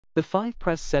The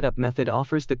 5-press setup method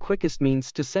offers the quickest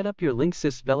means to set up your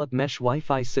Linksys Velop Mesh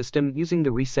Wi-Fi system using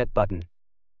the reset button.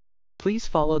 Please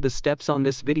follow the steps on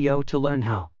this video to learn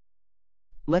how.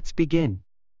 Let's begin.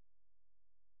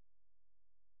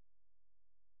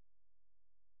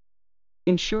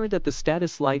 Ensure that the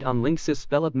status light on Linksys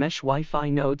Velop Mesh Wi-Fi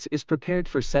nodes is prepared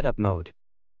for setup mode.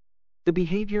 The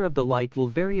behavior of the light will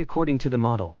vary according to the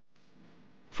model.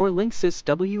 For Linksys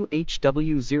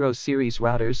WHW0 series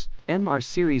routers, MR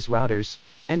series routers,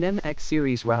 and MX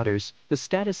series routers, the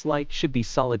status light should be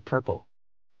solid purple.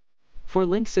 For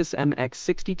Linksys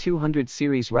MX6200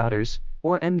 series routers,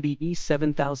 or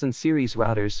MBE7000 series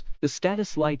routers, the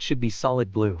status light should be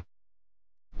solid blue.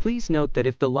 Please note that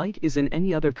if the light is in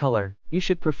any other color, you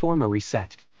should perform a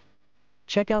reset.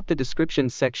 Check out the description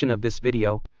section of this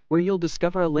video, where you'll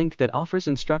discover a link that offers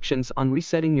instructions on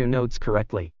resetting your nodes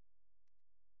correctly.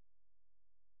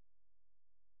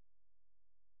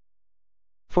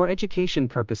 For education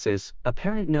purposes, a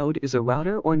parent node is a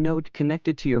router or node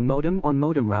connected to your modem or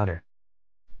modem router.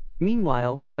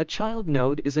 Meanwhile, a child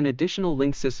node is an additional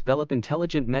Linksys Velop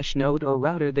intelligent mesh node or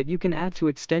router that you can add to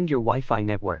extend your Wi-Fi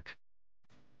network.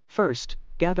 First,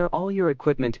 gather all your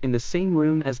equipment in the same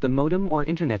room as the modem or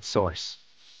internet source.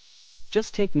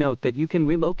 Just take note that you can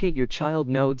relocate your child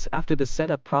nodes after the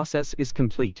setup process is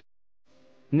complete.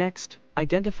 Next,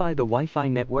 identify the Wi-Fi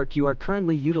network you are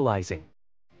currently utilizing.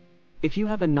 If you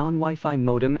have a non-Wi-Fi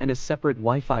modem and a separate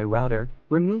Wi-Fi router,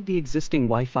 remove the existing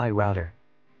Wi-Fi router.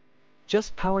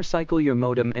 Just power cycle your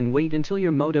modem and wait until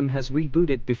your modem has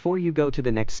rebooted before you go to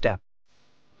the next step.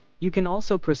 You can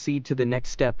also proceed to the next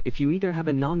step if you either have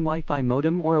a non-Wi-Fi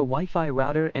modem or a Wi-Fi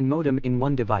router and modem in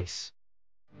one device.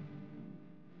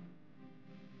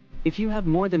 If you have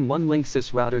more than one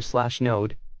Linksys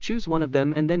router/node, choose one of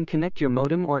them and then connect your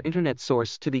modem or internet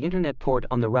source to the internet port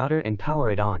on the router and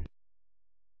power it on.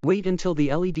 Wait until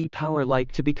the LED power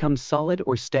light to become solid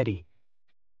or steady.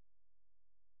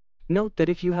 Note that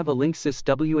if you have a Linksys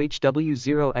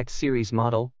WHW0X series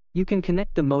model, you can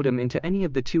connect the modem into any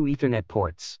of the two Ethernet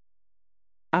ports.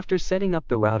 After setting up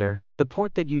the router, the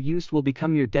port that you used will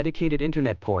become your dedicated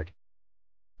internet port.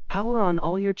 Power on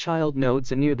all your child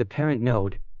nodes near the parent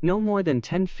node, no more than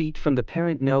 10 feet from the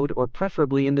parent node or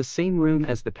preferably in the same room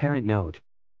as the parent node.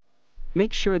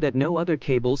 Make sure that no other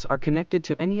cables are connected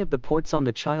to any of the ports on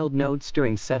the child nodes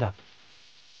during setup.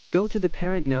 Go to the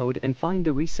parent node and find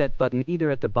the reset button either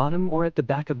at the bottom or at the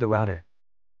back of the router.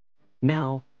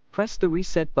 Now, press the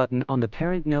reset button on the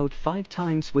parent node 5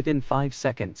 times within 5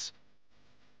 seconds.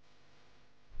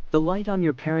 The light on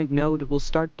your parent node will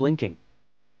start blinking.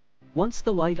 Once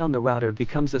the light on the router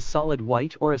becomes a solid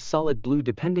white or a solid blue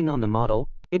depending on the model,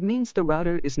 it means the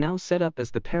router is now set up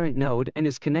as the parent node and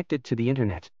is connected to the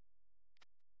internet.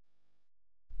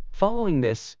 Following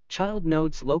this, child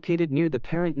nodes located near the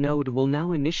parent node will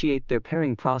now initiate their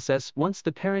pairing process once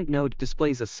the parent node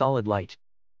displays a solid light.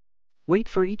 Wait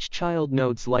for each child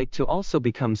node's light to also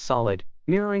become solid,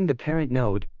 mirroring the parent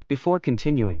node, before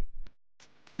continuing.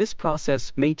 This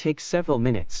process may take several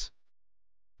minutes.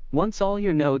 Once all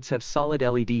your nodes have solid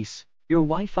LEDs, your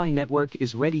Wi-Fi network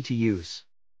is ready to use.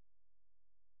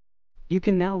 You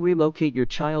can now relocate your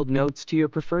child nodes to your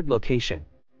preferred location.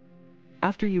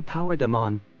 After you power them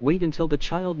on, wait until the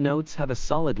child nodes have a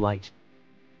solid light.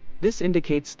 This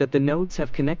indicates that the nodes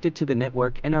have connected to the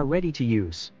network and are ready to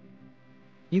use.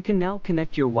 You can now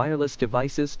connect your wireless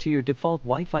devices to your default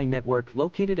Wi-Fi network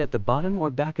located at the bottom or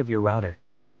back of your router.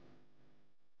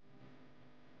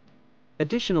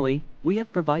 Additionally, we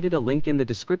have provided a link in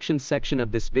the description section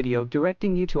of this video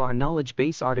directing you to our knowledge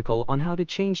base article on how to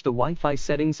change the Wi-Fi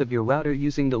settings of your router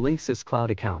using the Linksys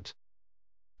Cloud account.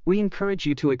 We encourage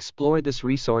you to explore this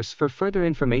resource for further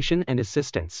information and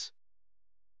assistance.